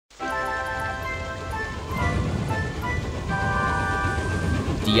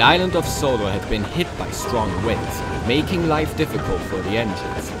The island of Solo had been hit by strong winds, making life difficult for the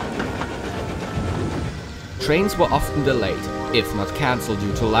engines. Trains were often delayed, if not cancelled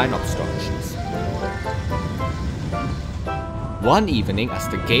due to line obstructions. One evening, as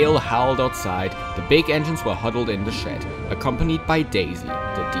the gale howled outside, the big engines were huddled in the shed, accompanied by Daisy,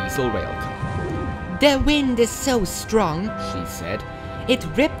 the diesel railcar. "The wind is so strong," she said. "It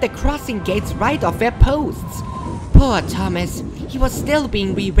ripped the crossing gates right off their posts. Poor Thomas. He was still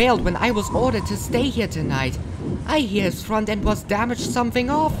being derailed when I was ordered to stay here tonight. I hear his front end was damaged something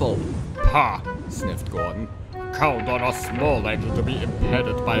awful." "Pah," sniffed Gordon. "Count on a small engine to be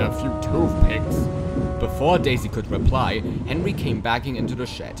impeded by a few toothpicks." Before Daisy could reply, Henry came backing into the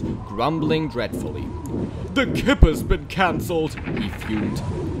shed, grumbling dreadfully. "The kipper's been cancelled," he fumed.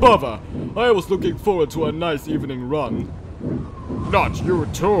 "Bother! I was looking forward to a nice evening run." "Not you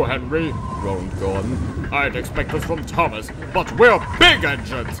too, Henry," groaned Gordon. "I'd expect this from Thomas, but we're big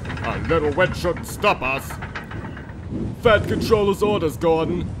engines! A little wind shouldn't stop us." "Fat controller's orders,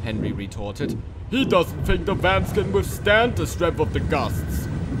 Gordon," Henry retorted. "He doesn't think the vans can withstand the strength of the gusts."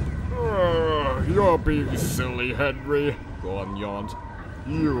 You're being silly, Henry," Gordon yawned.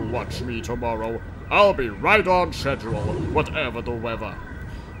 "You watch me tomorrow. I'll be right on schedule, whatever the weather."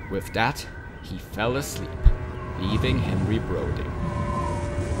 With that, he fell asleep, leaving Henry brooding.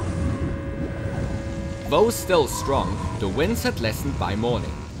 Though still strong, the winds had lessened by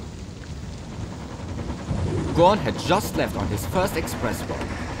morning. Gordon had just left on his first express run,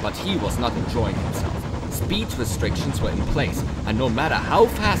 but he was not enjoying himself. Speed restrictions were in place, and no matter how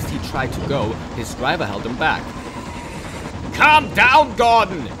fast he tried to go, his driver held him back. "Calm down,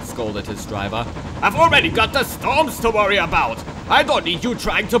 Gordon!" scolded his driver. "I've already got the storms to worry about. I don't need you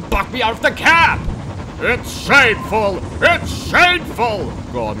trying to buck me out of the cab!" "It's shameful! It's shameful!"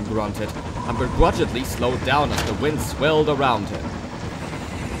 Gordon grunted, and begrudgingly slowed down as the wind swirled around him.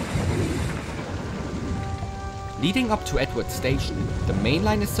 Leading up to Edward Station, the main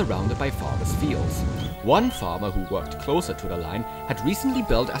line is surrounded by farmers' fields. One farmer who worked closer to the line had recently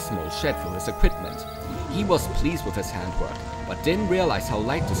built a small shed for his equipment. He was pleased with his handwork, but didn't realize how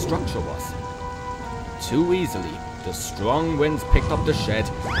light the structure was. Too easily, the strong winds picked up the shed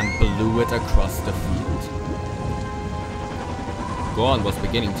and blew it across the field. Gordon was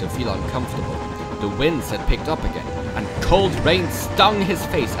beginning to feel uncomfortable. The winds had picked up again, and cold rain stung his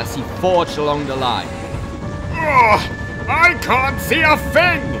face as he forged along the line. "Ugh! I can't see a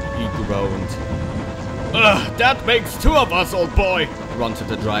thing!" he groaned. "Ugh, that makes two of us, old boy," grunted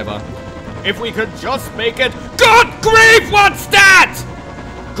the driver. "If we could just make it— Good grief, what's that?"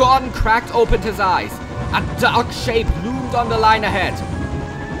 Gordon cracked open his eyes. A dark shape loomed on the line ahead.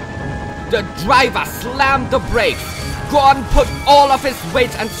 The driver slammed the brakes. Gordon put all of his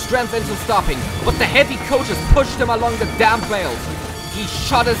weight and strength into stopping, but the heavy coaches pushed him along the damp rails. He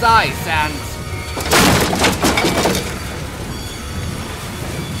shut his eyes and...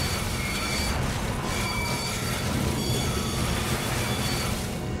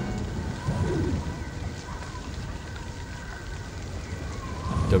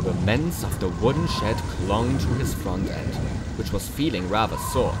 The remnants of the wooden shed clung to his front end, which was feeling rather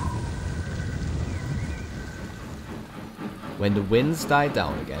sore. When the winds died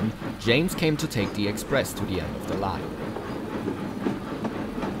down again, James came to take the express to the end of the line.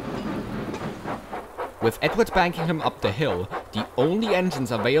 With Edward banking him up the hill, the only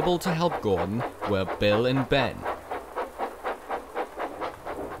engines available to help Gordon were Bill and Ben.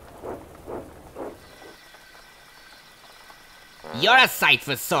 "You're a sight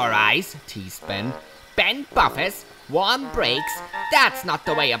for sore eyes," teased Ben. "Bent buffers, warm brakes, that's not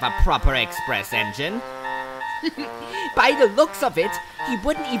the way of a proper express engine." "By the looks of it, he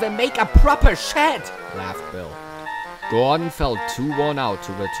wouldn't even make a proper shed," laughed Bill. Gordon felt too worn out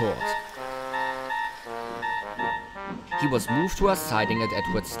to retort. He was moved to a siding at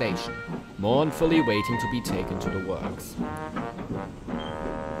Edward Station, mournfully waiting to be taken to the works.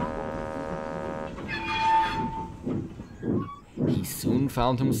 He soon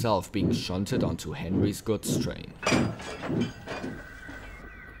found himself being shunted onto Henry's goods train.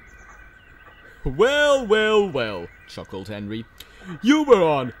 "Well, well, well," chuckled Henry. "You were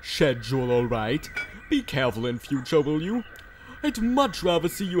on Shed-ule all right. Be careful in future, will you? I'd much rather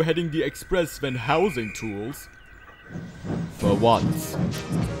see you heading the express than housing tools." For once,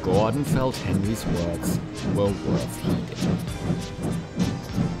 Gordon felt Henry's words were worth heeding.